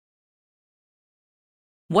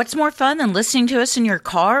What's more fun than listening to us in your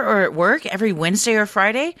car or at work every Wednesday or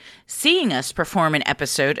Friday? Seeing us perform an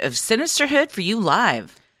episode of Sinisterhood for you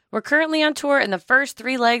live. We're currently on tour, and the first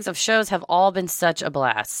 3 legs of shows have all been such a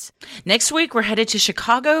blast. Next week, we're headed to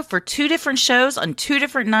Chicago for 2 different shows on 2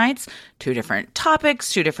 different nights, 2 different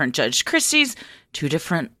topics, 2 different Judge Christie's, 2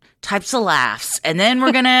 different types of laughs. And then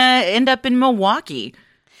we're going to end up in Milwaukee.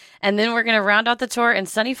 And then we're going to round out the tour in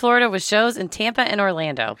sunny Florida with shows in Tampa and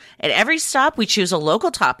Orlando. At every stop, we choose a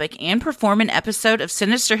local topic and perform an episode of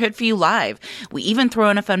Sinisterhood for you live. We even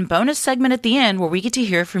throw in a fun bonus segment at the end where we get to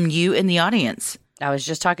hear from you in the audience. I was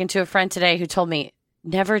just talking to a friend today who told me,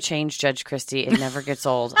 never change Judge Christie. It never gets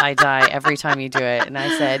old. I die every time you do it. And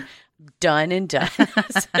I said, done and done.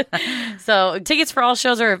 So tickets for all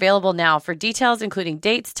shows are available now. For details, including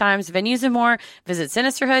dates, times, venues, and more, visit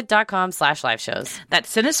sinisterhood.com/live shows.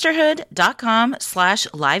 That's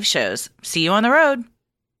sinisterhood.com/live shows. See you on the road.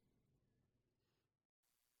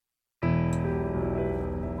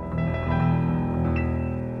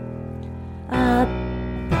 A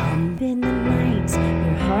bump in the night,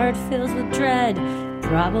 your heart fills with dread.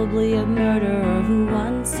 Probably a murderer who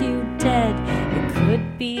wants you dead. It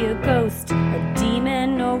could be a ghost, a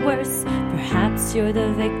demon, or worse. Perhaps you're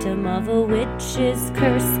the victim of a witch's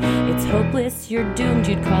curse. It's hopeless, you're doomed.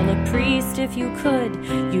 You'd call a priest if you could.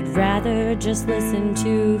 You'd rather just listen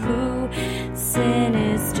to who?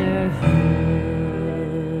 Sinisterhood.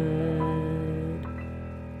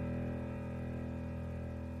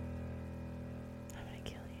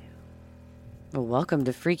 Well, welcome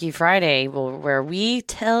to Freaky Friday, where we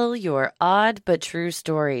tell your odd but true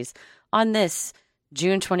stories on this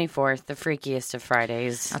June 24th, the freakiest of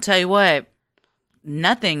Fridays. I'll tell you what,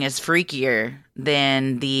 nothing is freakier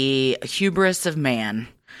than the hubris of man.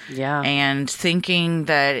 Yeah. And thinking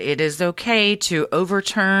that it is okay to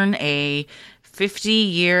overturn a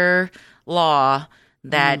 50-year law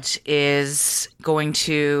that is going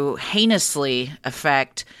to heinously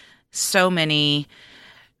affect so many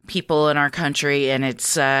people in our country, and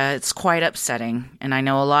it's quite upsetting. And I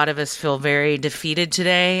know a lot of us feel very defeated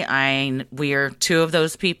today. We are 2 of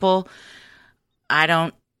those people. I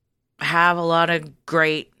don't have a lot of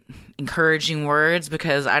great encouraging words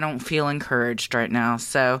because I don't feel encouraged right now.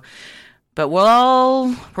 So, but we're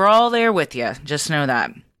all there with you. Just know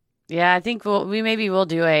that. Yeah, I think we'll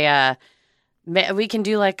do we can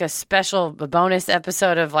do like a bonus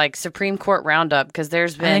episode of like Supreme Court Roundup, because I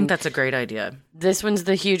think that's a great idea. This one's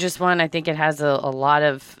the hugest one. I think it has a lot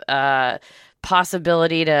of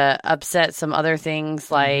possibility to upset some other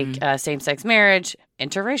things like same-sex marriage,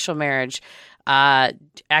 interracial marriage,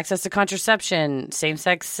 access to contraception,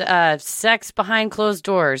 same-sex sex behind closed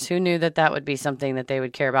doors. Who knew that would be something that they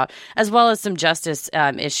would care about? As well as some justice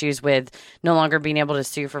issues with no longer being able to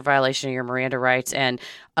sue for violation of your Miranda rights, and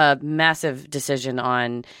a massive decision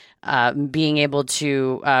on being able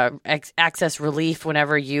to access relief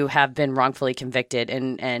whenever you have been wrongfully convicted,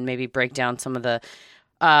 and maybe break down some of the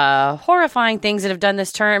horrifying things that have been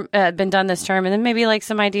done this term, and then maybe like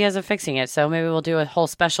some ideas of fixing it. So maybe we'll do a whole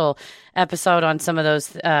special episode on some of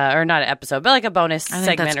those, or not an episode, but like a bonus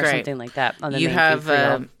segment or something like that. On the you main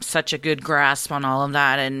have such a good grasp on all of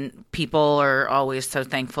that, and people are always so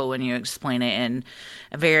thankful when you explain it in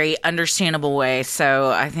a very understandable way.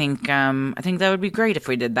 So I think that would be great if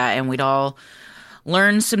we did that, and we'd all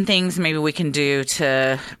learn some things maybe we can do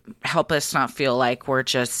to help us not feel like we're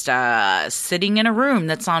just sitting in a room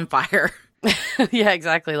that's on fire. Yeah,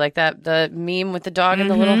 exactly. Like the meme with the dog and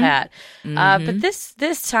the little hat. But this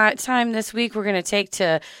time this week, we're going to take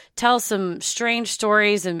to tell some strange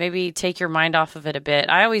stories and maybe take your mind off of it a bit.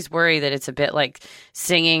 I always worry that it's a bit like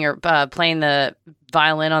singing or playing the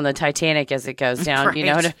violin on the Titanic as it goes down, right. You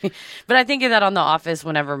know what I mean? But I think of that on The Office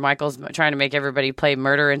whenever Michael's trying to make everybody play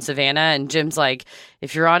Murder in Savannah, and Jim's like,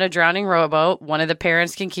 if you're on a drowning rowboat, one of the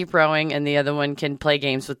parents can keep rowing and the other one can play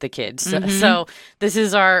games with the kids. So this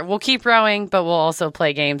is we'll keep rowing, but we'll also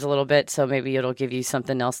play games a little bit, so maybe it'll give you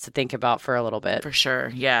something else to think about for a little bit. For sure,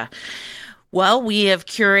 yeah. Well, we have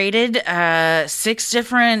curated 6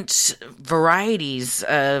 different varieties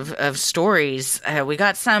of stories. We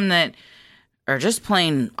got some that are just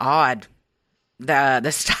plain odd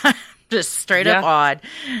this time, just straight up odd.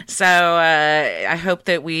 So I hope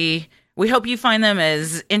that we hope you find them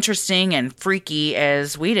as interesting and freaky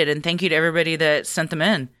as we did. And thank you to everybody that sent them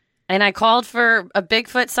in. And I called for a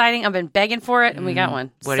Bigfoot sighting. I've been begging for it, and we got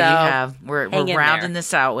one. What do you have? We're rounding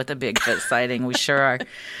this out with a Bigfoot sighting. We sure are.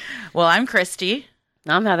 Well, I'm Christy.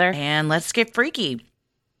 I'm Heather. And let's get freaky.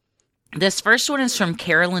 This first one is from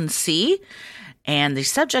Carolyn C., and the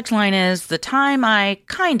subject line is, "The time I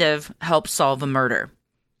kind of helped solve a murder."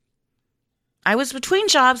 I was between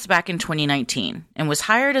jobs back in 2019 and was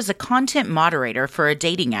hired as a content moderator for a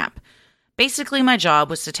dating app. Basically, my job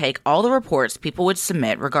was to take all the reports people would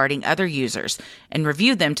submit regarding other users and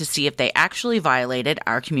review them to see if they actually violated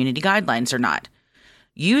our community guidelines or not.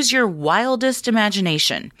 Use your wildest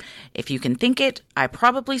imagination. If you can think it, I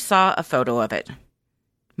probably saw a photo of it.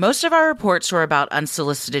 Most of our reports were about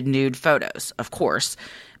unsolicited nude photos, of course,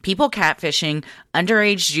 people catfishing,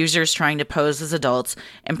 underage users trying to pose as adults,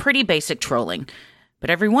 and pretty basic trolling. But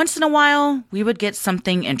every once in a while, we would get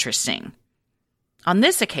something interesting. On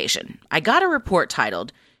this occasion, I got a report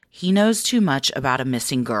titled, "He Knows Too Much About a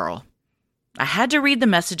Missing Girl." I had to read the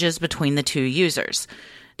messages between the two users.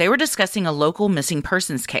 They were discussing a local missing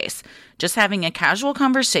persons case, just having a casual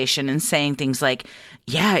conversation and saying things like,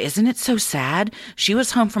 "Yeah, isn't it so sad? She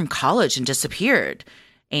was home from college and disappeared.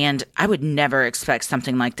 And I would never expect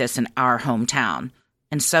something like this in our hometown,"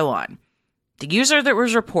 and so on. The user that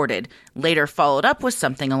was reported later followed up with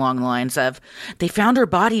something along the lines of, "They found her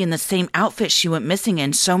body in the same outfit she went missing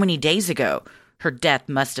in so many days ago. Her death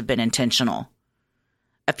must have been intentional."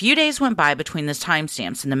 A few days went by between the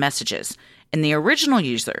timestamps and the messages, and the original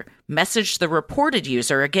user messaged the reported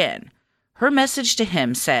user again. Her message to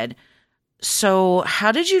him said, "So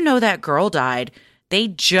how did you know that girl died? They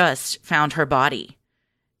just found her body."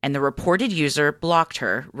 And the reported user blocked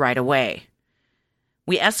her right away.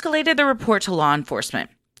 We escalated the report to law enforcement,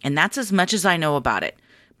 and that's as much as I know about it,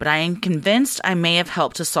 but I am convinced I may have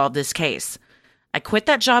helped to solve this case. I quit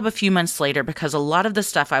that job a few months later because a lot of the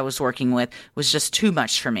stuff I was working with was just too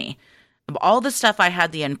much for me. Of all the stuff I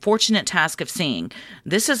had the unfortunate task of seeing,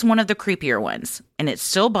 this is one of the creepier ones, and it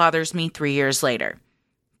still bothers me 3 years later.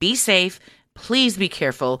 Be safe. Please be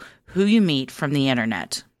careful who you meet from the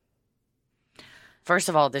internet. First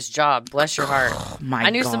of all, this job, bless your heart. Oh, my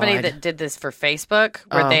I knew somebody God. that did this for Facebook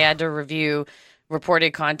where they had to review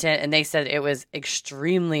reported content, and they said it was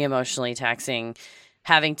extremely emotionally taxing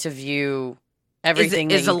having to view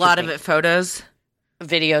everything. Is a lot of it photos?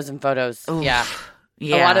 Videos and photos. Oof. Yeah.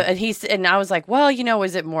 Yeah. A lot of, and I was like, well,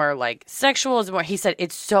 is it more like sexual? Is it more? He said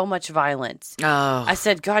it's so much violence. Oh. I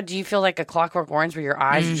said, God, do you feel like a Clockwork Orange where your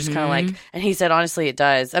eyes are just kind of like? And he said, honestly, it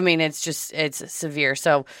does. I mean, it's severe.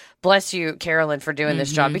 So bless you, Carolyn, for doing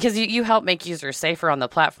this job because you help make users safer on the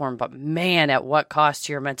platform. But man, at what cost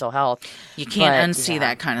to your mental health? You can't unsee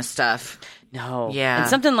that kind of stuff. No. Yeah. And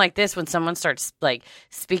something like this, when someone starts like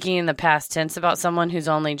speaking in the past tense about someone who's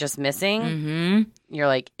only just missing, you're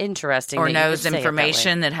like, interesting. Or that you knows would say it that way.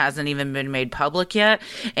 information that hasn't even been made public yet.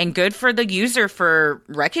 And good for the user for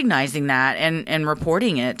recognizing that and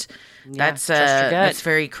reporting it. Yeah, That's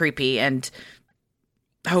very creepy. And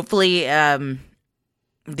hopefully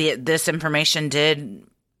this information did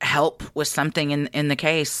help with something in the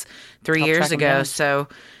case 3 Help years track 'em ago. down. So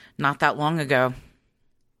not that long ago.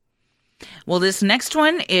 Well, this next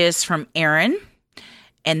one is from Aaron,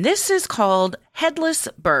 and this is called Headless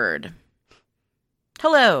Bird.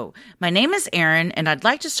 Hello, my name is Aaron, and I'd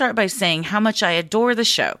like to start by saying how much I adore the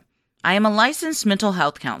show. I am a licensed mental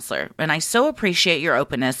health counselor, and I so appreciate your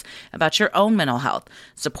openness about your own mental health,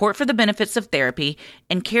 support for the benefits of therapy,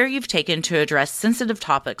 and care you've taken to address sensitive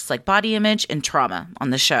topics like body image and trauma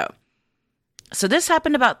on the show. So this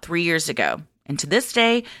happened about 3 years ago. And to this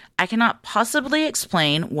day, I cannot possibly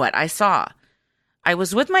explain what I saw. I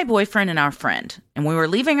was with my boyfriend and our friend, and we were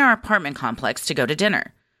leaving our apartment complex to go to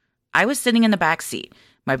dinner. I was sitting in the back seat.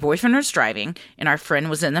 My boyfriend was driving, and our friend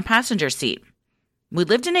was in the passenger seat. We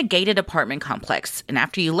lived in a gated apartment complex, and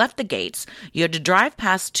after you left the gates, you had to drive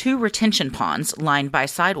past 2 retention ponds lined by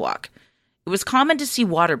sidewalk. It was common to see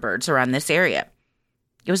water birds around this area.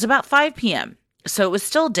 It was about 5 p.m., so it was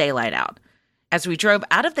still daylight out. As we drove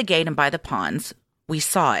out of the gate and by the ponds, we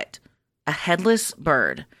saw it. A headless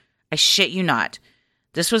bird. I shit you not.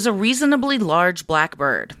 This was a reasonably large black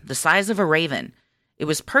bird, the size of a raven. It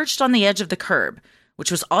was perched on the edge of the curb,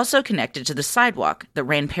 which was also connected to the sidewalk that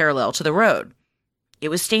ran parallel to the road. It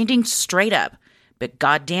was standing straight up, but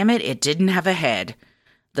goddammit, it didn't have a head.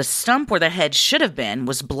 The stump where the head should have been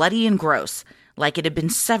was bloody and gross, like it had been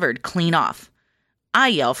severed clean off. I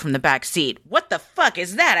yell from the back seat, "What the fuck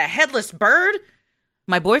is that, a headless bird?"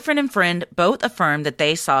 My boyfriend and friend both affirmed that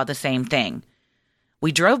they saw the same thing.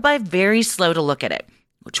 We drove by very slow to look at it,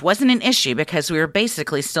 which wasn't an issue because we were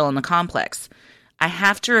basically still in the complex. I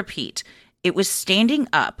have to repeat, it was standing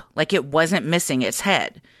up like it wasn't missing its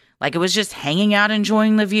head, like it was just hanging out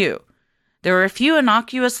enjoying the view. There were a few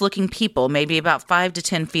innocuous-looking people maybe about 5 to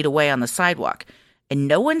 10 feet away on the sidewalk, and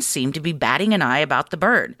no one seemed to be batting an eye about the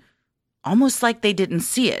bird. Almost like they didn't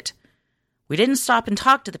see it. We didn't stop and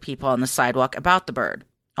talk to the people on the sidewalk about the bird,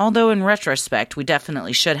 although in retrospect, we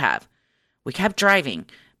definitely should have. We kept driving,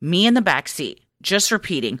 Me in the back seat, just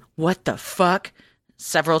repeating, "What the fuck?"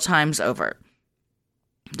 several times over.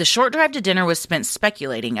 The short drive to dinner was spent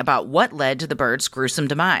speculating about what led to the bird's gruesome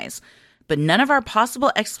demise, but none of our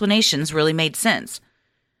possible explanations really made sense.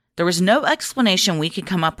 There was no explanation we could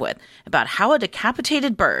come up with about how a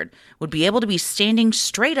decapitated bird would be able to be standing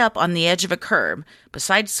straight up on the edge of a curb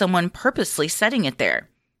besides someone purposely setting it there.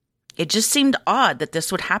 It just seemed odd that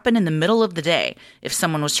this would happen in the middle of the day if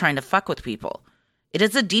someone was trying to fuck with people. It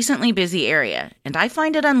is a decently busy area, and I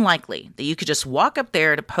find it unlikely that you could just walk up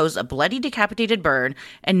there to pose a bloody decapitated bird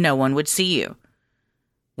and no one would see you.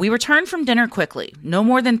 We returned from dinner quickly, no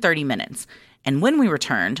more than 30 minutes, and when we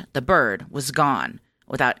returned, the bird was gone,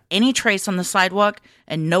 without any trace on the sidewalk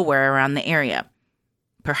and nowhere around the area.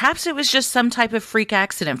 Perhaps it was just some type of freak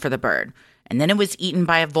accident for the bird, and then it was eaten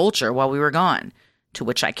by a vulture while we were gone. To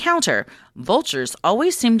which I counter, vultures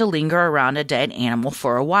always seem to linger around a dead animal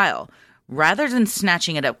for a while, rather than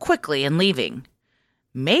snatching it up quickly and leaving.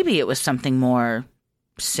 Maybe it was something more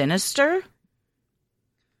sinister?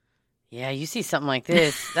 Yeah, you see something like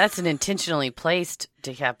this. That's an intentionally placed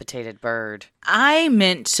decapitated bird. I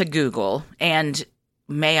meant to Google, and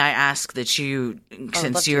may I ask that you,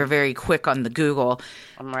 since you're very quick on the Google,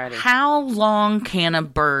 I'm ready. How long can a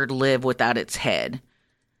bird live without its head?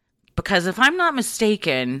 Because if I'm not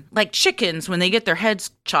mistaken, like chickens, when they get their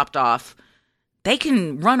heads chopped off, they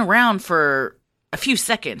can run around for a few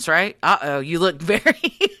seconds, right? Uh-oh, you look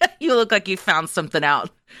you look like you found something out.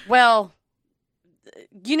 Well,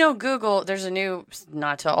 Google, there's a new,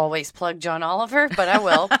 not to always plug John Oliver, but I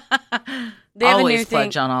will. They have always a new plug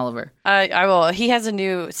thing. John Oliver. I will. He has a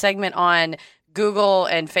new segment on Google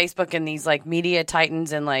and Facebook and these like media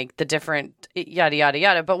titans and like the different yada, yada,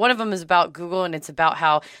 yada. But one of them is about Google, and it's about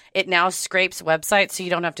how it now scrapes websites so you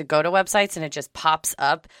don't have to go to websites and it just pops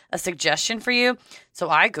up a suggestion for you. So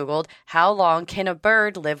I Googled, how long can a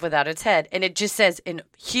bird live without its head? And it just says in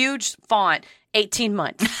huge font, 18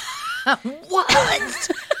 months. What?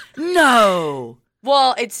 No.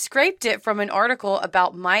 Well, it scraped it from an article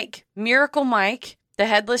about Miracle Mike, the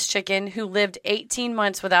headless chicken who lived 18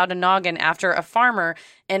 months without a noggin after a farmer,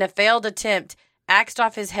 in a failed attempt, axed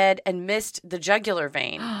off his head and missed the jugular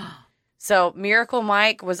vein. So Miracle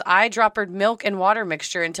Mike was eyedroppered milk and water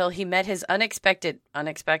mixture until he met his unexpected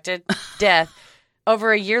death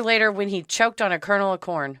over a year later when he choked on a kernel of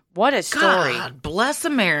corn. What a story. God bless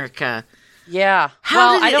America. Yeah.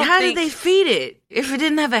 How did they feed it? If it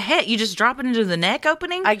didn't have a head, you just drop it into the neck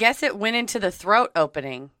opening? I guess it went into the throat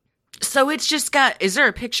opening. So it's just got, is there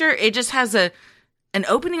a picture? It just has an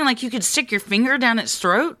opening like you could stick your finger down its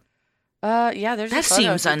throat? Yeah, there's that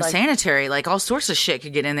seems unsanitary. Like all sorts of shit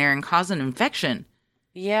could get in there and cause an infection.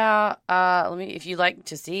 Yeah, if you like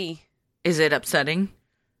to see. Is it upsetting?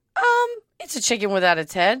 It's a chicken without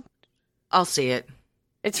its head. I'll see it.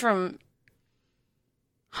 It's from...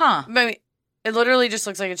 Huh. Maybe it literally just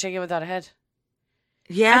looks like a chicken without a head.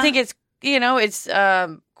 Yeah. I think it's, it's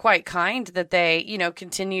quite kind that they,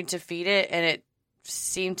 continued to feed it and it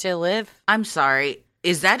seemed to live. I'm sorry.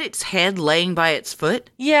 Is that its head laying by its foot?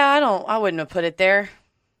 Yeah, I wouldn't have put it there.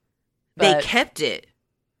 They kept it.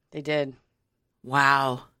 They did.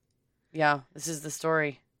 Wow. Yeah, this is the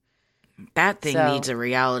story. That thing needs a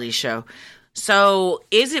reality show. So,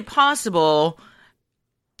 is it possible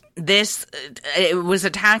it was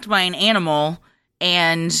attacked by an animal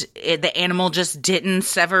and the animal just didn't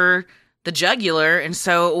sever the jugular, and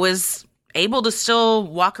so it was able to still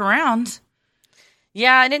walk around?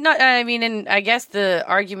 Yeah, and and I guess the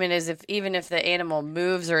argument is even if the animal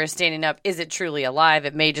moves or is standing up, is it truly alive?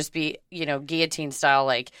 It may just be, guillotine style,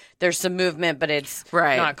 like there's some movement, but it's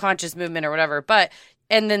not conscious movement or whatever.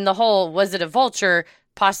 And then the whole, was it a vulture,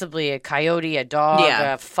 possibly a coyote, a dog,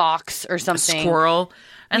 a fox or something? A squirrel.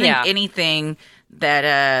 I think anything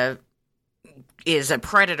that is a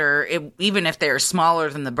predator, even if they're smaller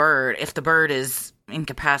than the bird, if the bird is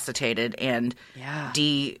incapacitated and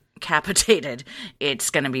decapitated, it's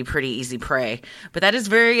going to be pretty easy prey. But that is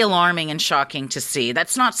very alarming and shocking to see.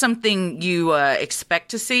 That's not something you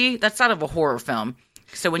expect to see. That's out of a horror film.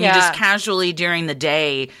 So when you just casually during the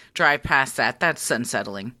day drive past that's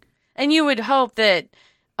unsettling. And you would hope that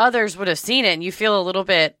others would have seen it, and you feel a little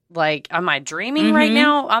bit like, am I dreaming right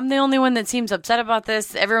now? I'm the only one that seems upset about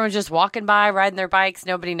this. Everyone's just walking by, riding their bikes.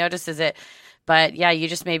 Nobody notices it. But, yeah, you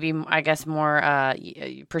just may be, I guess, more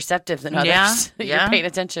perceptive than others. Yeah. You're paying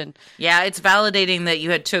attention. Yeah, it's validating that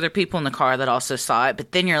you had two other people in the car that also saw it.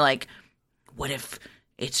 But then you're like, what if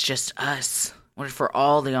it's just us? What if we're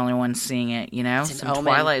all the only ones seeing it, Some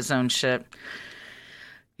Twilight Zone shit.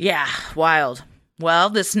 Yeah, wild. Well,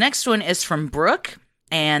 this next one is from Brooke,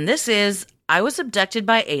 and this is, I was abducted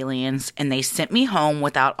by aliens and they sent me home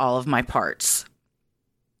without all of my parts.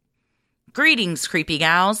 Greetings, creepy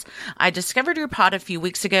gals. I discovered your pod a few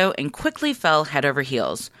weeks ago and quickly fell head over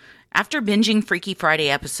heels. After binging Freaky Friday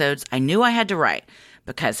episodes, I knew I had to write,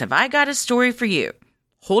 because have I got a story for you?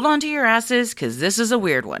 Hold on to your asses, because this is a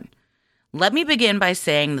weird one. Let me begin by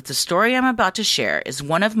saying that the story I'm about to share is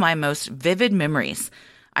one of my most vivid memories.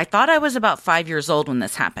 I thought I was about 5 years old when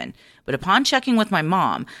this happened, but upon checking with my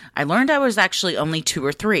mom, I learned I was actually only 2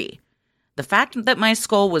 or 3. The fact that my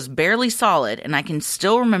skull was barely solid and I can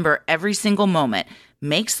still remember every single moment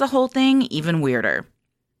makes the whole thing even weirder.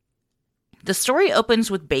 The story opens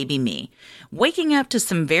with baby me, waking up to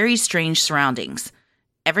some very strange surroundings.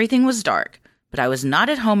 Everything was dark, but I was not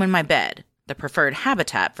at home in my bed, the preferred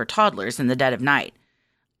habitat for toddlers in the dead of night.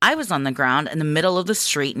 I was on the ground in the middle of the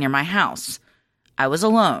street near my house. I was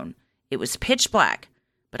alone. It was pitch black,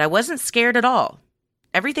 but I wasn't scared at all.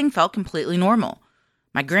 Everything felt completely normal.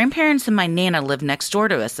 My grandparents and my Nana lived next door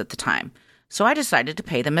to us at the time, so I decided to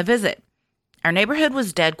pay them a visit. Our neighborhood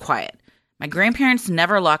was dead quiet. My grandparents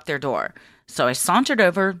never locked their door, so I sauntered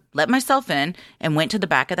over, let myself in, and went to the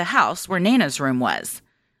back of the house where Nana's room was.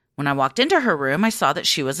 When I walked into her room, I saw that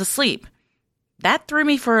she was asleep. That threw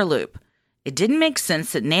me for a loop. It didn't make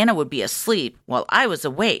sense that Nana would be asleep while I was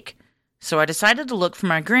awake, so I decided to look for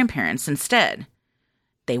my grandparents instead.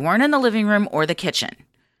 They weren't in the living room or the kitchen.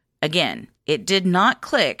 Again, it did not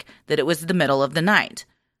click that it was the middle of the night,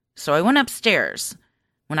 so I went upstairs.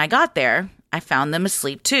 When I got there, I found them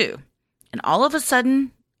asleep too, and all of a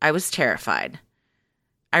sudden, I was terrified.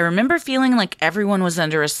 I remember feeling like everyone was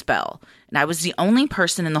under a spell, and I was the only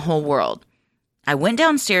person in the whole world. I went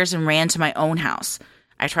downstairs and ran to my own house.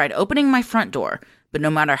 I tried opening my front door, but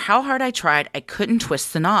no matter how hard I tried, I couldn't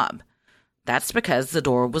twist the knob. That's because the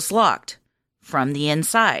door was locked from the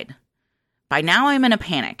inside. By now, I'm in a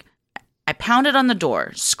panic. I pounded on the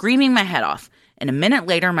door, screaming my head off, and a minute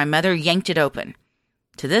later, my mother yanked it open.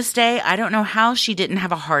 To this day, I don't know how she didn't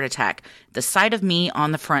have a heart attack at the sight of me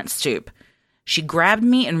on the front stoop. She grabbed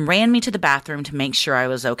me and ran me to the bathroom to make sure I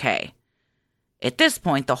was okay. At this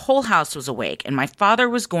point, the whole house was awake, and my father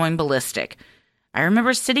was going ballistic. I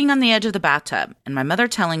remember sitting on the edge of the bathtub, and my mother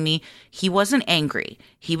telling me he wasn't angry,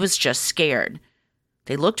 he was just scared.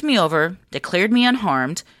 They looked me over, declared me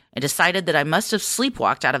unharmed, and decided that I must have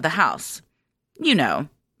sleepwalked out of the house. You know,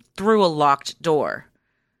 through a locked door.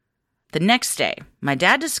 The next day, my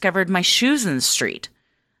dad discovered my shoes in the street.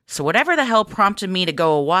 So whatever the hell prompted me to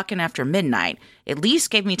go a-walking after midnight at least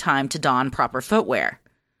gave me time to don proper footwear.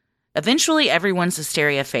 Eventually, everyone's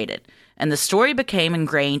hysteria faded, and the story became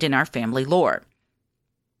ingrained in our family lore.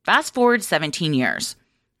 Fast forward 17 years.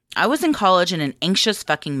 I was in college in an anxious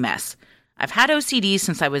fucking mess. I've had OCD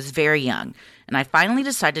since I was very young, and I finally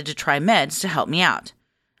decided to try meds to help me out.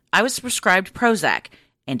 I was prescribed Prozac,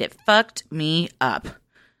 and it fucked me up.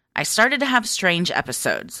 I started to have strange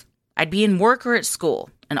episodes. I'd be in work or at school,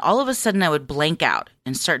 and all of a sudden I would blank out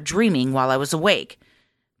and start dreaming while I was awake.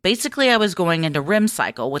 Basically, I was going into REM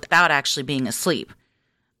cycle without actually being asleep.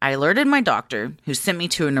 I alerted my doctor, who sent me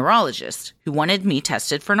to a neurologist, who wanted me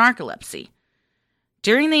tested for narcolepsy.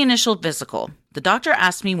 During the initial physical, the doctor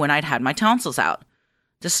asked me when I'd had my tonsils out.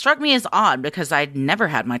 This struck me as odd because I'd never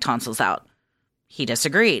had my tonsils out. He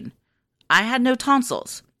disagreed. I had no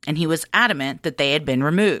tonsils, and he was adamant that they had been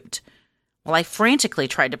removed. While I frantically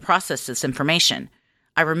tried to process this information,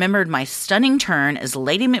 I remembered my stunning turn as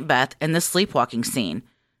Lady Macbeth in the sleepwalking scene,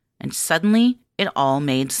 and suddenly it all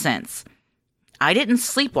made sense. I didn't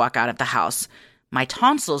sleepwalk out of the house. My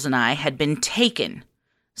tonsils and I had been taken.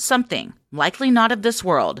 Something, likely not of this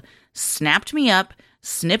world, snapped me up,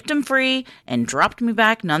 snipped them free, and dropped me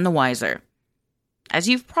back none the wiser. As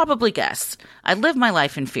you've probably guessed, I live my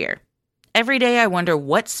life in fear. Every day I wonder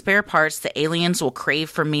what spare parts the aliens will crave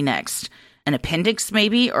from me next. An appendix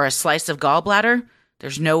maybe, or a slice of gallbladder?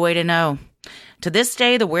 There's no way to know. To this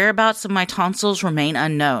day, the whereabouts of my tonsils remain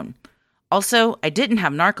unknown. Also, I didn't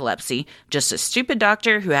have narcolepsy, just a stupid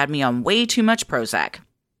doctor who had me on way too much Prozac.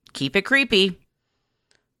 Keep it creepy.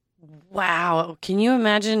 Wow. Can you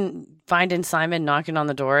imagine finding Simon knocking on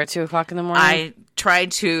the door at 2 o'clock in the morning? I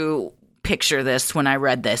tried to picture this when I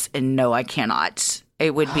read this, and no, I cannot.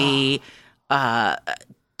 It would be,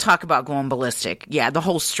 talk about going ballistic. Yeah, the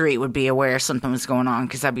whole street would be aware something was going on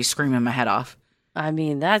because I'd be screaming my head off. I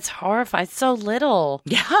mean, that's horrifying. It's so little.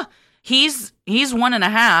 Yeah. He's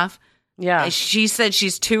 1.5. Yeah. She said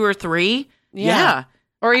she's 2 or 3. Yeah.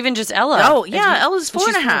 Or even just Ella. Oh, yeah. Ella's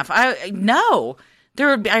 4.5. No.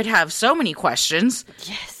 I'd have so many questions.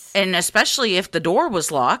 Yes. And especially if the door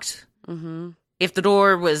was locked. Mm-hmm. If the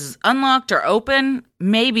door was unlocked or open,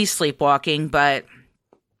 maybe sleepwalking, but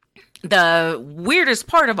The weirdest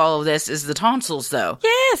part of all of this is the tonsils, though.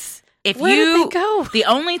 Yes. If Where did they go? The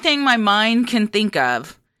only thing my mind can think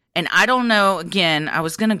of, and I don't know, again, I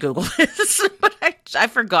was going to Google this, but I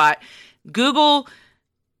forgot. Google,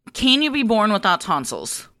 can you be born without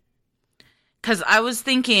tonsils? Because I was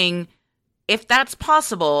thinking, if that's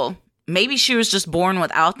possible, maybe she was just born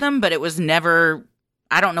without them, but it was never,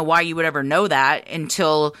 I don't know why you would ever know that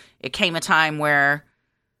until it came a time where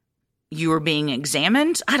you were being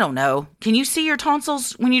examined. I don't know. Can you see your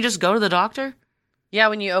tonsils when you just go to the doctor? Yeah,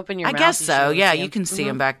 when you open your mouth. I guess so. Yeah, you can see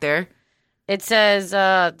them back there. It says,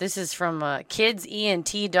 this is from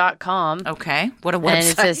kidsent.com. Okay. What a website. And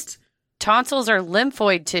it says, tonsils are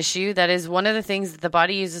lymphoid tissue. That is one of the things that the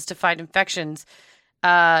body uses to fight infections.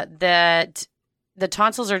 That the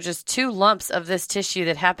tonsils are just 2 lumps of this tissue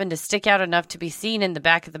that happen to stick out enough to be seen in the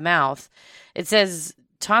back of the mouth. It says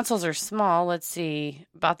tonsils are small. Let's see,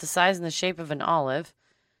 about the size and the shape of an olive.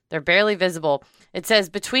 They're barely visible. It says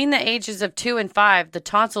between the ages of 2 and 5, the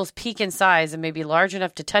tonsils peak in size and may be large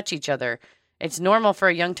enough to touch each other. It's normal for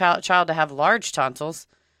a young child to have large tonsils.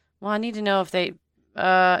 Well, I need to know if they...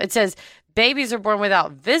 it says babies are born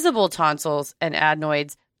without visible tonsils and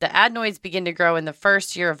adenoids. The adenoids begin to grow in the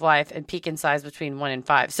first year of life and peak in size between 1 and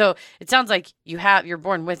 5. So it sounds like you're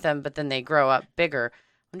born with them, but then they grow up bigger.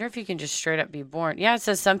 I wonder if you can just straight up be born. Yeah, it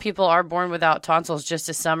says some people are born without tonsils, just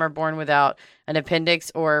as some are born without an appendix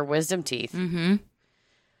or wisdom teeth. Mm-hmm.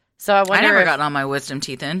 So I wonder. I never got all my wisdom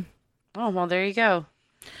teeth in. Oh, well, there you go.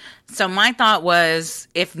 So my thought was,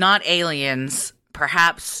 if not aliens,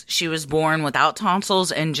 perhaps she was born without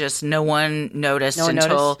tonsils and just no one noticed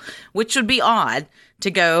which would be odd to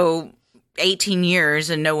go 18 years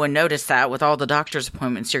and no one noticed that with all the doctor's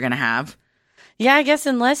appointments you're going to have. Yeah, I guess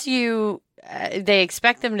unless they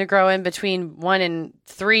expect them to grow in between 1 and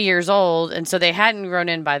 3 years old, and so they hadn't grown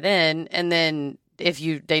in by then. And then if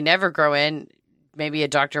they never grow in, maybe a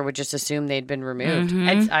doctor would just assume they'd been removed.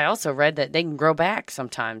 Mm-hmm. I also read that they can grow back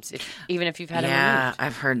sometimes, even if you've had them removed. Yeah,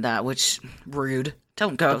 I've heard that, which rude.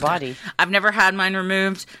 Don't go. The body. I've never had mine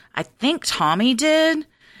removed. I think Tommy did,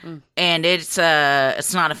 and it's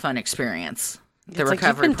not a fun experience. The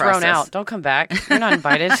recovery you've been process. Thrown out. Don't come back. You're not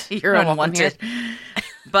invited. You're unwanted.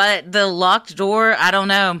 But the locked door, I don't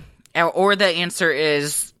know. Or the answer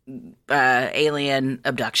is alien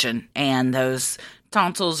abduction, and those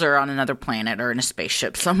tonsils are on another planet or in a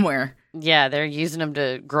spaceship somewhere. Yeah, they're using them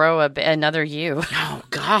to grow another you. Oh,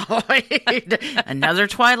 God. Another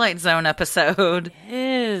Twilight Zone episode. It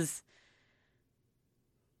is.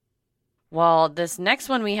 Well, this next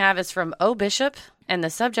one we have is from O Bishop, and the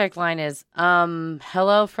subject line is,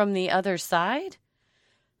 hello from the other side?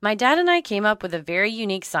 My dad and I came up with a very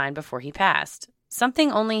unique sign before he passed.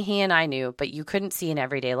 Something only he and I knew, but you couldn't see in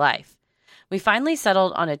everyday life. We finally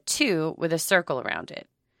settled on a 2 with a circle around it.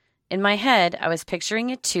 In my head, I was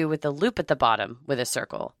picturing a 2 with a loop at the bottom with a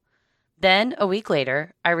circle. Then, a week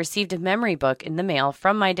later, I received a memory book in the mail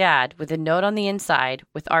from my dad with a note on the inside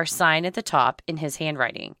with our sign at the top in his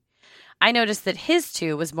handwriting. I noticed that his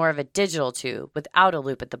 2 was more of a digital 2 without a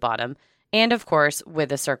loop at the bottom, and of course,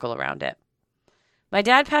 with a circle around it. My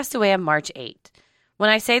dad passed away on March 8th. When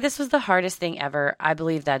I say this was the hardest thing ever, I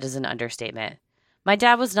believe that is an understatement. My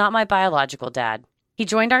dad was not my biological dad. He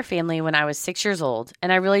joined our family when I was 6 years old,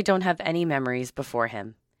 and I really don't have any memories before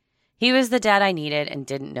him. He was the dad I needed and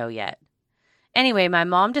didn't know yet. Anyway, my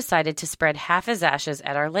mom decided to spread half his ashes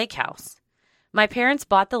at our lake house. My parents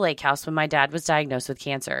bought the lake house when my dad was diagnosed with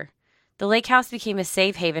cancer. The lake house became a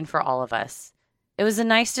safe haven for all of us. It was a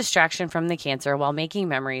nice distraction from the cancer while making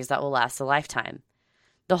memories that will last a lifetime.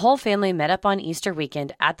 The whole family met up on Easter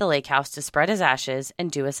weekend at the lake house to spread his ashes and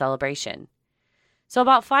do a celebration. So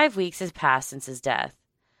about 5 weeks has passed since his death.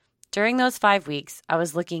 During those 5 weeks, I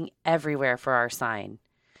was looking everywhere for our sign.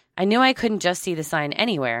 I knew I couldn't just see the sign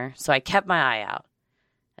anywhere, so I kept my eye out.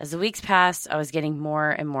 As the weeks passed, I was getting more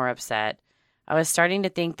and more upset. I was starting to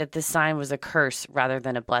think that this sign was a curse rather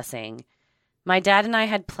than a blessing. My dad and I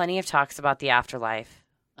had plenty of talks about the afterlife.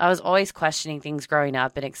 I was always questioning things growing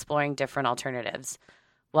up and exploring different alternatives.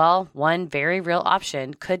 Well, one very real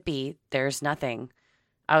option could be there's nothing.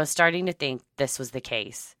 I was starting to think this was the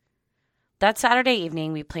case. That Saturday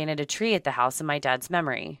evening, we planted a tree at the house in my dad's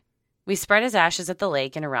memory. We spread his ashes at the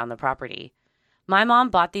lake and around the property. My mom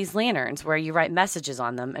bought these lanterns where you write messages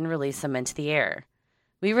on them and release them into the air.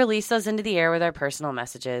 We released those into the air with our personal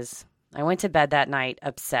messages. I went to bed that night,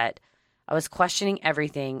 upset. I was questioning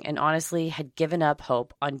everything and honestly had given up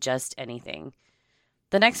hope on just anything.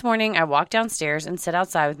 The next morning, I walked downstairs and sat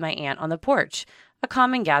outside with my aunt on the porch, a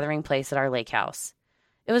common gathering place at our lake house.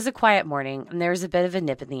 It was a quiet morning, and there was a bit of a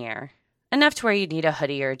nip in the air. enough to where you'd need a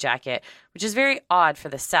hoodie or a jacket, which is very odd for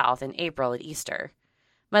the South in April at Easter.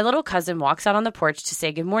 My little cousin walks out on the porch to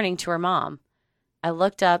say good morning to her mom. I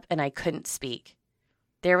looked up and I couldn't speak.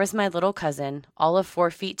 There was my little cousin, all of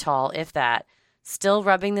 4 feet tall, if that, still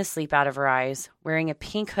rubbing the sleep out of her eyes, wearing a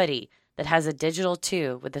pink hoodie that has a digital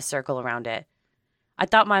 2 with a circle around it. I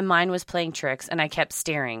thought my mind was playing tricks, and I kept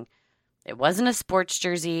staring. It wasn't a sports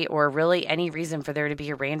jersey or really any reason for there to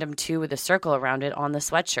be a random 2 with a circle around it on the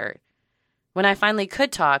sweatshirt. When I finally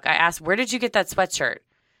could talk, I asked, "Where did you get that sweatshirt?"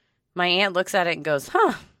 My aunt looks at it and goes,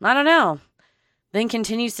 I don't know. Then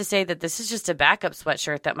continues to say that this is just a backup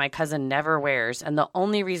sweatshirt that my cousin never wears, and the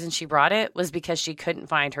only reason she brought it was because she couldn't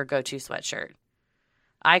find her go-to sweatshirt.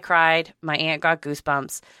 I cried. My aunt got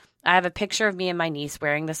goosebumps. I have a picture of me and my niece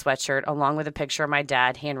wearing the sweatshirt, along with a picture of my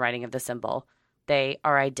dad handwriting of the symbol. They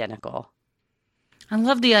are identical. I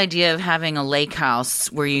love the idea of having a lake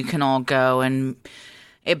house where you can all go and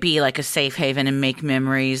it be like a safe haven and make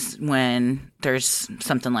memories when there's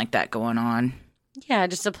something like that going on. Yeah,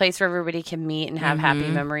 just a place where everybody can meet and have happy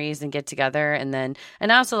memories and get together. And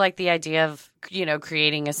I also like the idea of,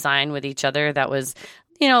 creating a sign with each other that was,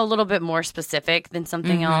 a little bit more specific than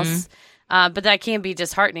something else. But that can be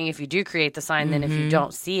disheartening if you do create the sign. Then if you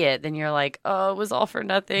don't see it, then you're like, oh, it was all for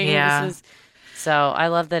nothing. Yeah. So I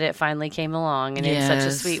love that it finally came along and in such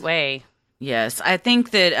a sweet way. Yes. I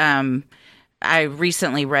think that I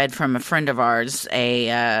recently read from a friend of ours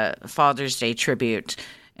a Father's Day tribute,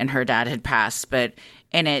 and her dad had passed. But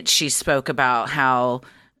in it, she spoke about how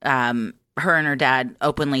her and her dad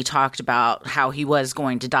openly talked about how he was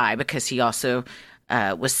going to die because he also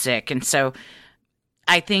was sick. And so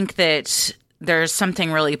I think that there's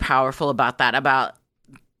something really powerful about that, about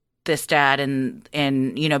this dad and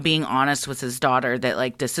being honest with his daughter that,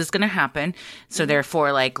 like, this is going to happen. So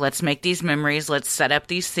therefore, like, let's make these memories. Let's set up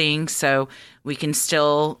these things so we can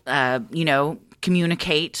still,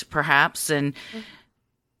 communicate perhaps. And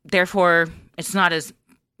therefore, it's not as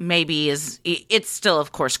it's still,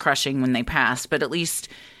 of course, crushing when they pass, but at least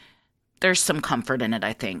there's some comfort in it,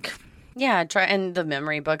 I think. Yeah, and the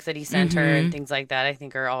memory books that he sent her and things like that, I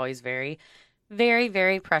think are always very, very,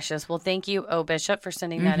 very precious. Well, thank you, O Bishop, for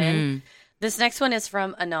sending that in. This next one is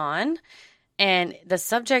from Anon, and the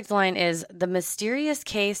subject line is, "The mysterious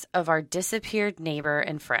case of our disappeared neighbor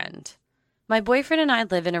and friend. My boyfriend and I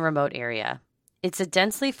live in a remote area. It's a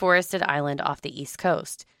densely forested island off the East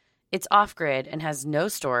Coast. It's off-grid and has no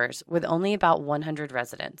stores, with only about 100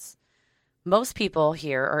 residents. Most people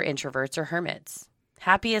here are introverts or hermits,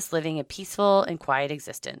 happiest living a peaceful and quiet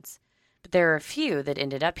existence. But there are a few that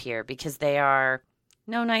ended up here because they are,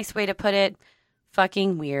 no nice way to put it,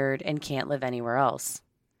 fucking weird and can't live anywhere else.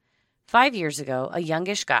 5 years ago, a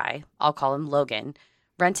youngish guy, I'll call him Logan,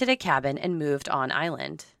 rented a cabin and moved on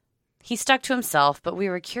island. He stuck to himself, but we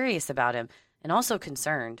were curious about him and also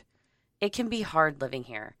concerned. It can be hard living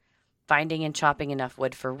here, finding and chopping enough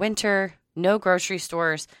wood for winter, no grocery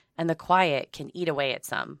stores, and the quiet can eat away at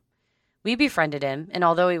some. We befriended him, and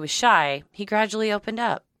although he was shy, he gradually opened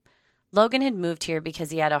up. Logan had moved here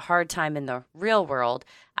because he had a hard time in the real world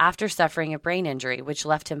after suffering a brain injury, which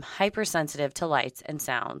left him hypersensitive to lights and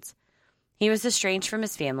sounds. He was estranged from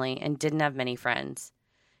his family and didn't have many friends.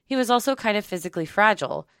 He was also kind of physically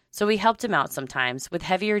fragile, so we helped him out sometimes with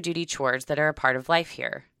heavier duty chores that are a part of life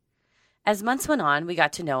here. As months went on, we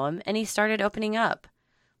got to know him, and he started opening up.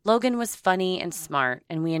 Logan was funny and smart,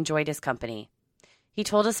 and we enjoyed his company. He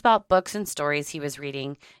told us about books and stories he was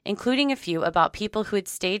reading, including a few about people who had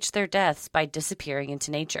staged their deaths by disappearing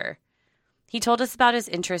into nature. He told us about his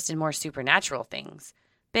interest in more supernatural things,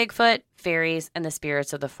 Bigfoot, fairies, and the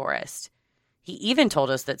spirits of the forest. He even told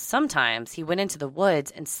us that sometimes he went into the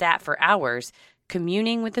woods and sat for hours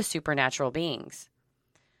communing with the supernatural beings.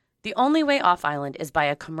 The only way off island is by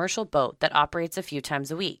a commercial boat that operates a few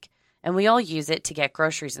times a week, and we all use it to get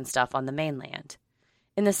groceries and stuff on the mainland.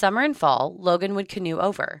 In the summer and fall, Logan would canoe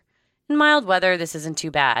over. In mild weather, this isn't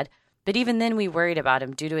too bad, but even then we worried about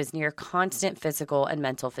him due to his near constant physical and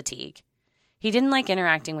mental fatigue. He didn't like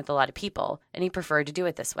interacting with a lot of people, and he preferred to do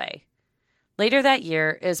it this way. Later that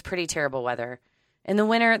year, it was pretty terrible weather. In the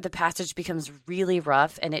winter, the passage becomes really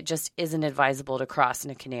rough, and it just isn't advisable to cross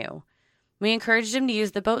in a canoe. We encouraged him to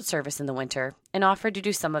use the boat service in the winter and offered to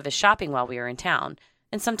do some of his shopping while we were in town,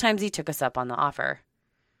 and sometimes he took us up on the offer.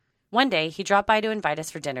 One day, he dropped by to invite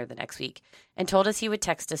us for dinner the next week and told us he would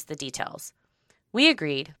text us the details. We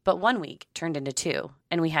agreed, but 1 week turned into 2,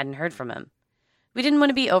 and we hadn't heard from him. We didn't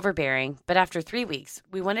want to be overbearing, but after 3 weeks,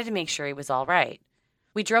 we wanted to make sure he was all right.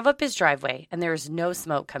 We drove up his driveway, and there was no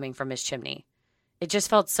smoke coming from his chimney. It just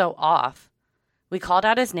felt so off. We called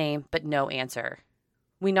out his name, but no answer.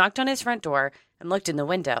 We knocked on his front door, and looked in the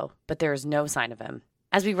window, but there was no sign of him.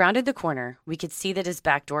 As we rounded the corner, we could see that his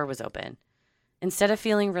back door was open. Instead of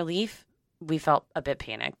feeling relief, we felt a bit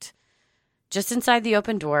panicked. Just inside the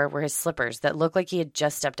open door were his slippers that looked like he had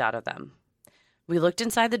just stepped out of them. We looked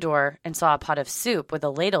inside the door and saw a pot of soup with a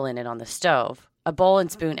ladle in it on the stove, a bowl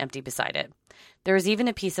and spoon empty beside it. There was even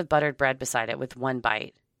a piece of buttered bread beside it with one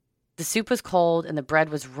bite. The soup was cold and the bread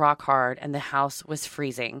was rock hard and the house was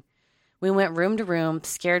freezing. We went room to room,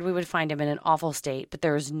 scared we would find him in an awful state, but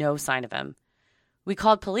there was no sign of him. We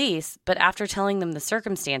called police, but after telling them the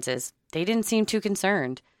circumstances, they didn't seem too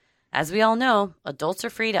concerned. As we all know, adults are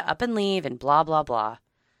free to up and leave and blah, blah, blah.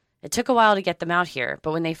 It took a while to get them out here,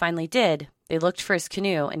 but when they finally did, they looked for his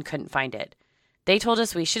canoe and couldn't find it. They told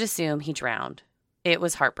us we should assume he drowned. It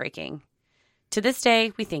was heartbreaking. To this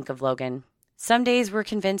day, we think of Logan. Some days we're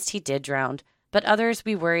convinced he did drown, but others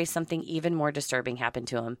we worry something even more disturbing happened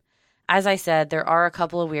to him. As I said, there are a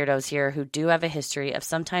couple of weirdos here who do have a history of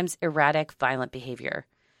sometimes erratic, violent behavior.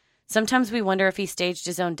 Sometimes we wonder if he staged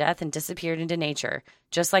his own death and disappeared into nature,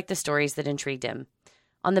 just like the stories that intrigued him.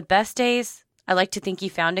 On the best days, I like to think he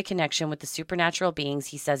found a connection with the supernatural beings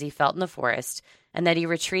he says he felt in the forest, and that he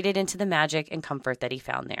retreated into the magic and comfort that he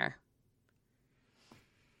found there.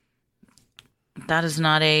 That is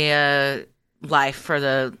not a life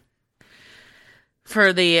for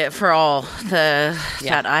all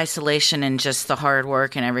that isolation and just the hard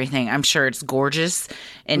work and everything. I'm sure it's gorgeous,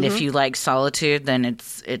 and if you like solitude, then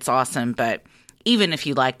it's awesome. But even if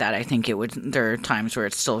you like that, I think there are times where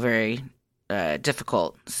it's still very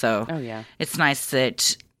difficult. So it's nice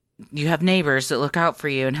that you have neighbors that look out for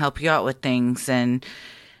you and help you out with things, and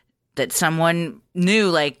that someone knew,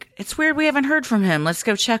 like, it's weird we haven't heard from him. Let's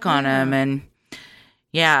go check on him. And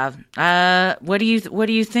what do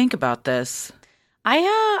you think about this?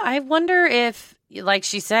 I wonder if, like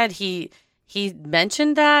she said, he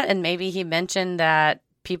mentioned that, and maybe he mentioned that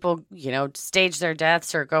people, stage their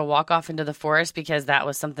deaths or go walk off into the forest because that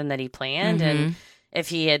was something that he planned. And if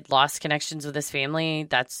he had lost connections with his family,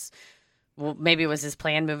 maybe it was his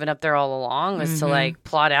plan moving up there all along, was to like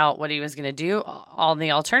plot out what he was going to do. On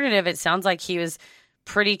the alternative, it sounds like he was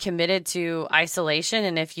pretty committed to isolation.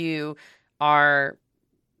 And if you are,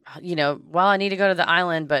 I need to go to the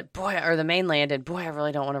island, or the mainland, and I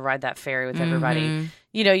really don't want to ride that ferry with everybody.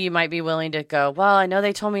 You might be willing to go, well, I know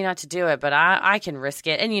they told me not to do it, but I can risk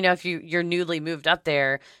it. And, if you're newly moved up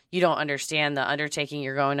there, you don't understand the undertaking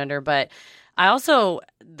you're going under. But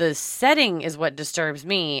the setting is what disturbs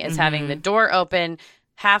me, is having the door open,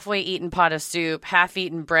 halfway eaten pot of soup,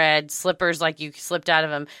 half-eaten bread, slippers like you slipped out of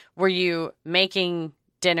them. Were you making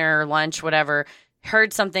dinner, lunch, whatever,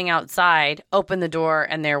 heard something outside, opened the door,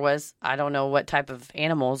 and there was, I don't know what type of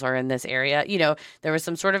animals are in this area. There was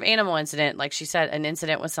some sort of animal incident, like she said, an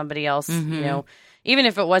incident with somebody else, even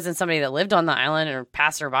if it wasn't somebody that lived on the island or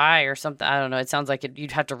passerby or something. I don't know. It sounds like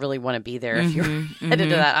you'd have to really want to be there if you're headed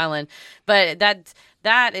to that island. But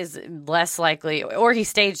that is less likely. Or he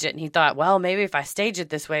staged it and he thought, well, maybe if I stage it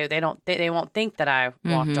this way, they won't think that I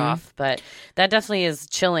walked off. But that definitely is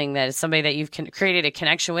chilling. That is somebody that you've created a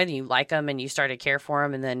connection with, and you like them, and you start to care for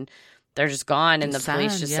them, and then they're just gone, and the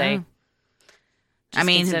police just say. I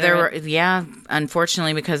mean,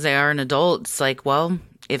 unfortunately, because they are an adult, it's like, well,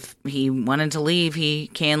 if he wanted to leave, he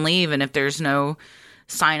can leave. And if there's no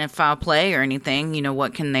sign of foul play or anything,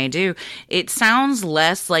 what can they do? It sounds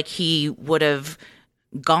less like he would have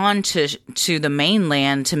gone to the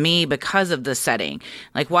mainland to me because of the setting.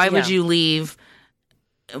 Like, why would you leave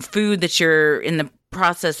food that you're in the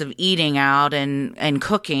process of eating out and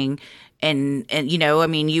cooking? And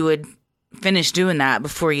you would finish doing that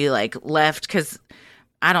before you left, because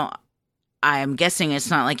I'm guessing it's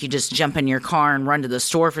not like you just jump in your car and run to the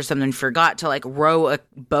store for something. Forgot to row a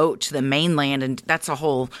boat to the mainland, and that's a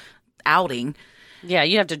whole outing. Yeah,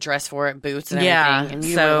 you have to dress for it, boots and everything, and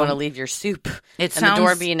you wouldn't want to leave your soup. The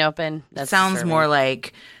door being open. That sounds disturbing. More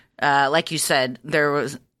like you said,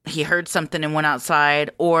 he heard something and went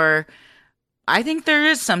outside, or I think there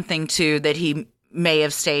is something too that he may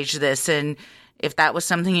have staged this, and if that was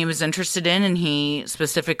something he was interested in, and he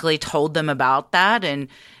specifically told them about that, and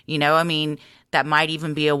that might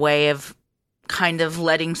even be a way of kind of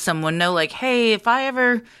letting someone know, like, hey, if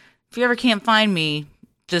you ever can't find me,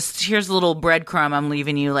 just here's a little breadcrumb I'm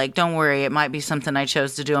leaving you. Like, don't worry, it might be something I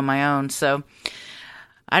chose to do on my own. So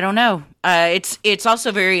I don't know. It's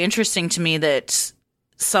also very interesting to me that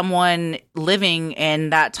someone living in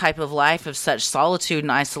that type of life of such solitude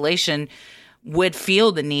and isolation would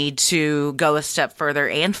feel the need to go a step further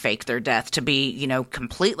and fake their death, to be,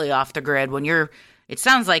 completely off the grid when it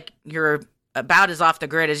sounds like you're about as off the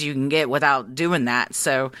grid as you can get without doing that.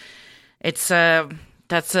 So that's a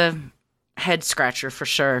head scratcher for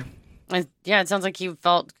sure. Yeah, it sounds like he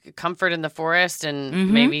felt comfort in the forest,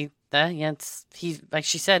 and maybe like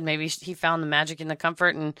she said, maybe he found the magic in the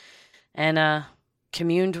comfort and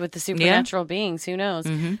communed with the supernatural beings. Who knows?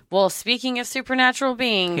 Well, speaking of supernatural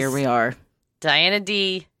beings, Here we are. Diana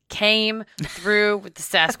D came through with the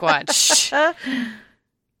Sasquatch.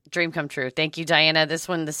 Dream come true. Thank you, Diana. This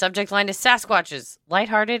one, the subject line is Sasquatches.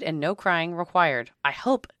 Lighthearted and no crying required. I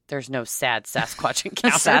hope there's no sad Sasquatch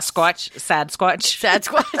encounters. Sad Squatch. Sad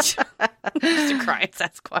Squatch. Just a crying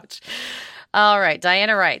Sasquatch. All right.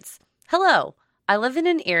 Diana writes, hello. I live in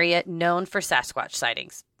an area known for Sasquatch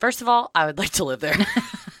sightings. First of all, I would like to live there.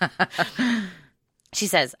 She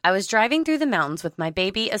says, I was driving through the mountains with my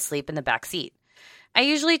baby asleep in the back seat. I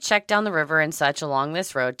usually check down the river and such along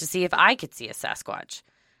this road to see if I could see a Sasquatch.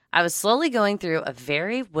 I was slowly going through a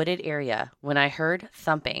very wooded area when I heard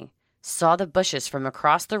thumping, saw the bushes from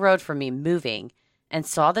across the road from me moving, and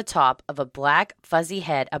saw the top of a black, fuzzy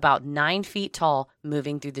head about 9 feet tall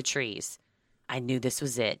moving through the trees. I knew this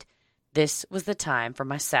was it. This was the time for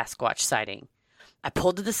my Sasquatch sighting. I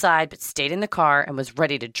pulled to the side but stayed in the car and was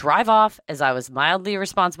ready to drive off as I was mildly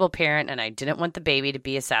irresponsible parent and I didn't want the baby to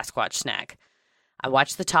be a Sasquatch snack. I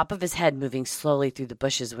watched the top of his head moving slowly through the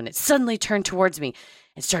bushes when it suddenly turned towards me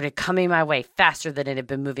and started coming my way faster than it had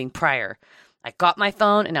been moving prior. I got my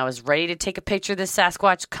phone and I was ready to take a picture of this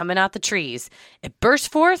Sasquatch coming out the trees. It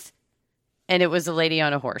burst forth, and it was a lady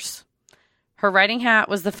on a horse. Her riding hat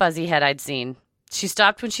was the fuzzy head I'd seen. She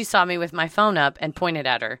stopped when she saw me with my phone up and pointed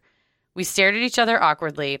at her. We stared at each other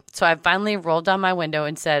awkwardly, so I finally rolled down my window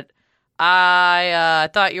and said, I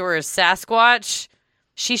thought you were a Sasquatch.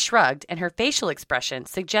 She shrugged, and her facial expression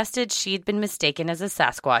suggested she'd been mistaken as a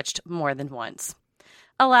Sasquatch more than once.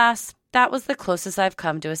 Alas, that was the closest I've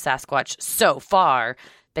come to a Sasquatch so far,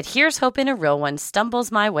 but here's hoping a real one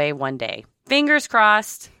stumbles my way one day. Fingers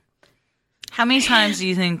crossed. How many times do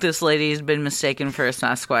you think this lady has been mistaken for a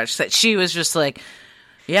Sasquatch? That she was just like,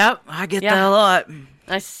 yep, I get that a lot.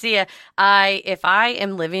 I see it. If I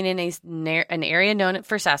am living in an area known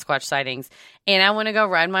for Sasquatch sightings and I want to go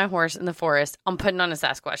ride my horse in the forest, I'm putting on a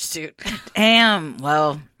Sasquatch suit. Damn.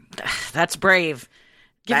 Well, that's brave.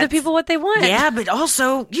 Give the people what they want. Yeah, but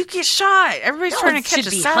also you get shot. Everybody's trying to catch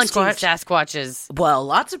a hunting Sasquatch. Sasquatches. Well,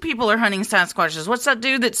 lots of people are hunting Sasquatches. What's that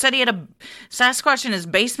dude that said he had a Sasquatch in his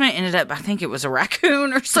basement? Ended up, I think it was a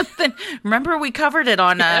raccoon or something. Remember we covered it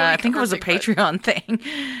on, I think it was a Patreon thing.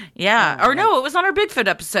 Yeah. Oh, or no, it was on our Bigfoot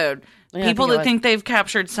episode. Yeah, People that think they've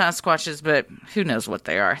captured Sasquatches, but who knows what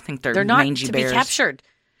they are. I think they're not mangy to bears. be captured.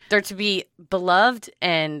 They're to be beloved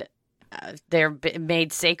and they're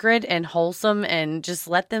made sacred and wholesome and just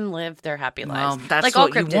let them live their happy lives. Well, that's like all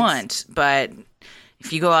what you cryptids. want, but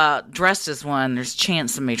if you go out dressed as one, there's a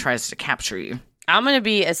chance somebody tries to capture you. I'm going to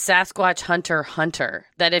be a Sasquatch hunter.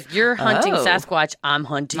 That if you're hunting Sasquatch, I'm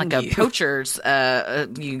hunting like you. a poachers.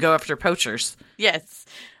 You go after poachers. Yes.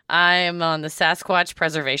 I am on the Sasquatch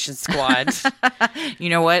Preservation Squad. You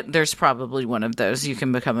know what? There's probably one of those you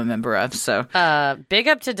can become a member of. So, big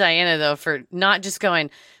up to Diana, though, for not just going,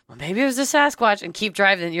 well, maybe it was a Sasquatch and keep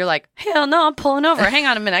driving. You're like, hell no, I'm pulling over. Hang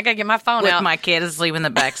on a minute. I got to get my phone with out. my kid asleep in the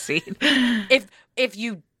back seat. If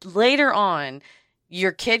you later on,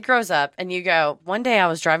 your kid grows up and you go, one day I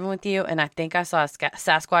was driving with you and I think I saw a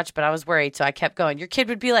Sasquatch, but I was worried. So I kept going. Your kid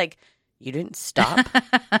would be like, you didn't stop.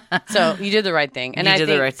 So you did the right thing. And I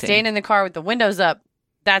think staying in the car with the windows up,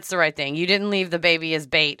 that's the right thing. You didn't leave the baby as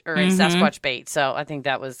bait or as Sasquatch bait. So I think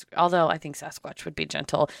that was, although I think Sasquatch would be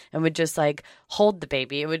gentle and would just like hold the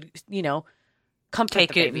baby. It would, comfort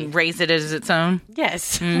the baby. Raise it as its own.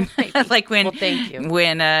 Yes. Like when, well, thank you.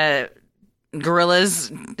 When,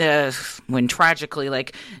 gorillas, when tragically,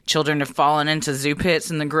 like, children have fallen into zoo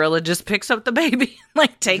pits and the gorilla just picks up the baby,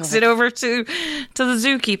 like, takes it over to the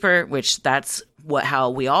zookeeper, which that's how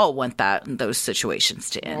we all want those situations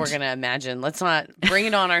to end. We're going to imagine. Let's not bring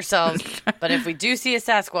it on ourselves. But if we do see a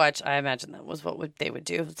Sasquatch, I imagine that was what they would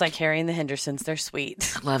do. It's like Harry and the Hendersons. They're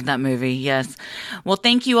sweet. I love that movie. Yes. Well,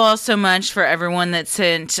 thank you all so much for everyone that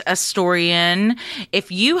sent a story in.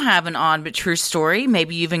 If you have an odd but true story,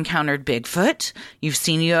 maybe you've encountered Bigfoot, you've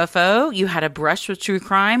seen a UFO, you had a brush with true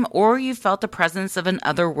crime, or you felt the presence of an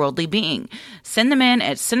otherworldly being, send them in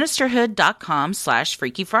at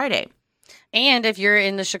sinisterhood.com/Freaky Friday. And if you're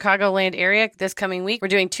in the Chicagoland area this coming week, we're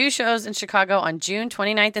doing 2 shows in Chicago on June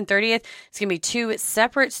 29th and 30th. It's going to be 2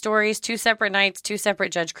 separate stories, 2 separate nights, 2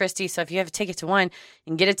 separate Judge Christie. So if you have a ticket to one, you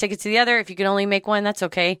can get a ticket to the other. If you can only make one, that's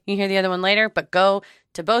okay. You can hear the other one later, but go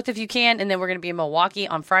to both if you can. And then we're going to be in Milwaukee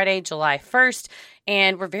on Friday, July 1st.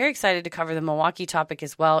 And we're very excited to cover the Milwaukee topic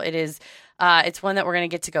as well. It is It's one that we're going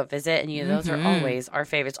to get to go visit, and those are always our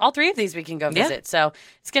favorites. All three of these we can go visit. So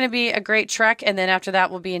it's going to be a great trek, and then after that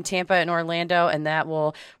we'll be in Tampa and Orlando, and that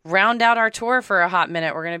will round out our tour for a hot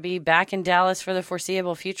minute. We're going to be back in Dallas for the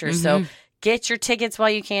foreseeable future. So get your tickets while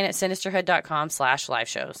you can at sinisterhood.com/live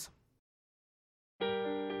shows.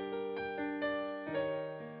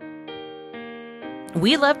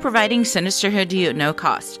 We love providing Sinisterhood to you at no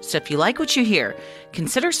cost, so if you like what you hear,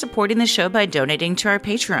 consider supporting the show by donating to our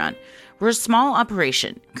Patreon. We're a small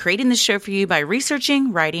operation, creating the show for you by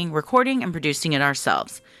researching, writing, recording, and producing it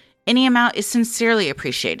ourselves. Any amount is sincerely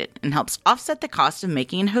appreciated and helps offset the cost of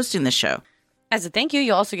making and hosting the show. As a thank you,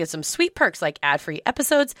 you'll also get some sweet perks like ad-free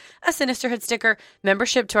episodes, a Sinisterhood sticker,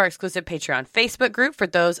 membership to our exclusive Patreon Facebook group for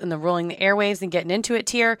those in the Rolling the Airwaves and Getting Into It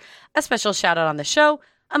tier, a special shout-out on the show,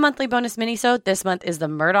 a monthly bonus minisode. This month is the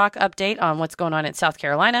Murdoch update on what's going on in South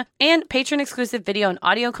Carolina, and patron-exclusive video and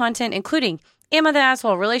audio content, including Am I the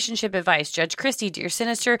Asshole, relationship advice, Judge Christie, Dear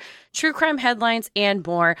Sinister, true crime headlines, and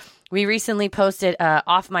more. We recently posted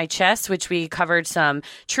Off My Chest, which we covered some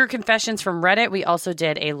true confessions from Reddit. We also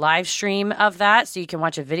did a live stream of that, so you can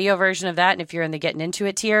watch a video version of that, and if you're in the Getting Into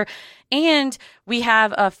It tier. And we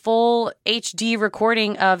have a full HD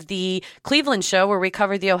recording of the Cleveland show where we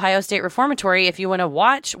covered the Ohio State Reformatory. If you want to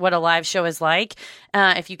watch what a live show is like,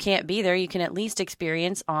 if you can't be there, you can at least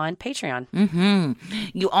experience on Patreon.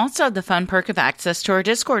 You also have the fun perk of access to our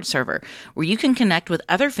Discord server, where you can connect with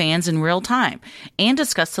other fans in real time and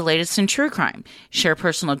discuss the latest in true crime, share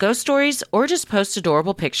personal ghost stories, or just post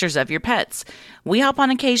adorable pictures of your pets. We hop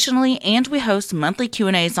on occasionally, and we host monthly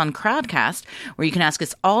Q&As on Crowdcast, where you can ask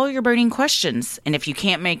us all your burning questions. And if you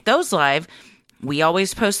can't make those live, we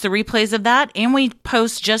always post the replays of that, and we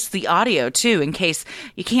post just the audio too, in case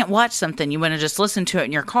you can't watch something, you want to just listen to it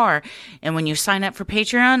in your car. And when you sign up for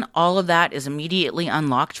Patreon, all of that is immediately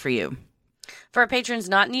unlocked for you. For our patrons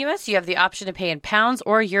not in the U.S., you have the option to pay in pounds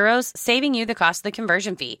or euros, saving you the cost of the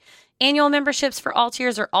conversion fee. Annual memberships for all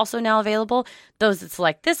tiers are also now available. Those that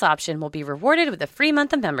select this option will be rewarded with a free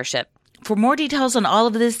month of membership. For more details on all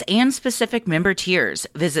of this and specific member tiers,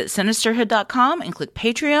 visit sinisterhood.com and click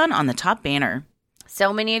Patreon on the top banner.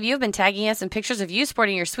 So many of you have been tagging us in pictures of you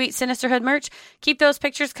sporting your sweet Sinisterhood merch. Keep those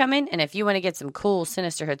pictures coming, and if you want to get some cool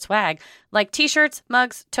Sinisterhood swag, like t-shirts,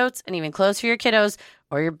 mugs, totes, and even clothes for your kiddos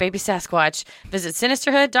or your baby Sasquatch, visit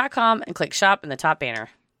sinisterhood.com and click shop in the top banner.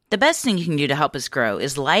 The best thing you can do to help us grow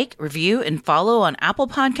is like, review, and follow on Apple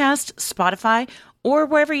Podcasts, Spotify, or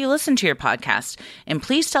wherever you listen to your podcast. And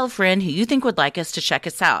please tell a friend who you think would like us to check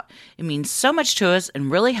us out. It means so much to us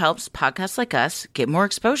and really helps podcasts like us get more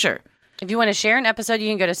exposure. If you want to share an episode, you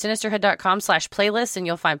can go to sinisterhood.com/playlists, and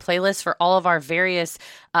you'll find playlists for all of our various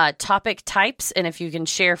topic types. And if you can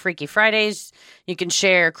share Freaky Fridays, you can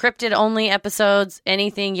share cryptid-only episodes,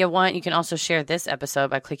 anything you want. You can also share this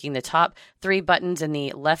episode by clicking the top 3 buttons in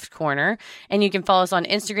the left corner. And you can follow us on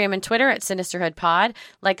Instagram and Twitter at SinisterhoodPod.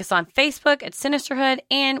 Like us on Facebook at Sinisterhood.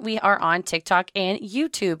 And we are on TikTok and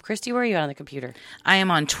YouTube. Christy, where are you on the computer? I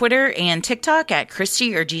am on Twitter and TikTok at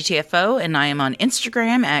Christy or GTFO, and I am on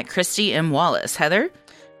Instagram at Christy M. Wallace. Heather?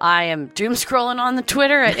 I am doom scrolling on the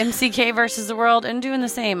Twitter at MCK versus the world and doing the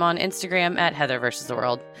same on Instagram at Heather versus the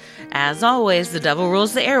world. As always, the devil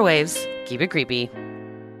rules the airwaves. Keep it creepy.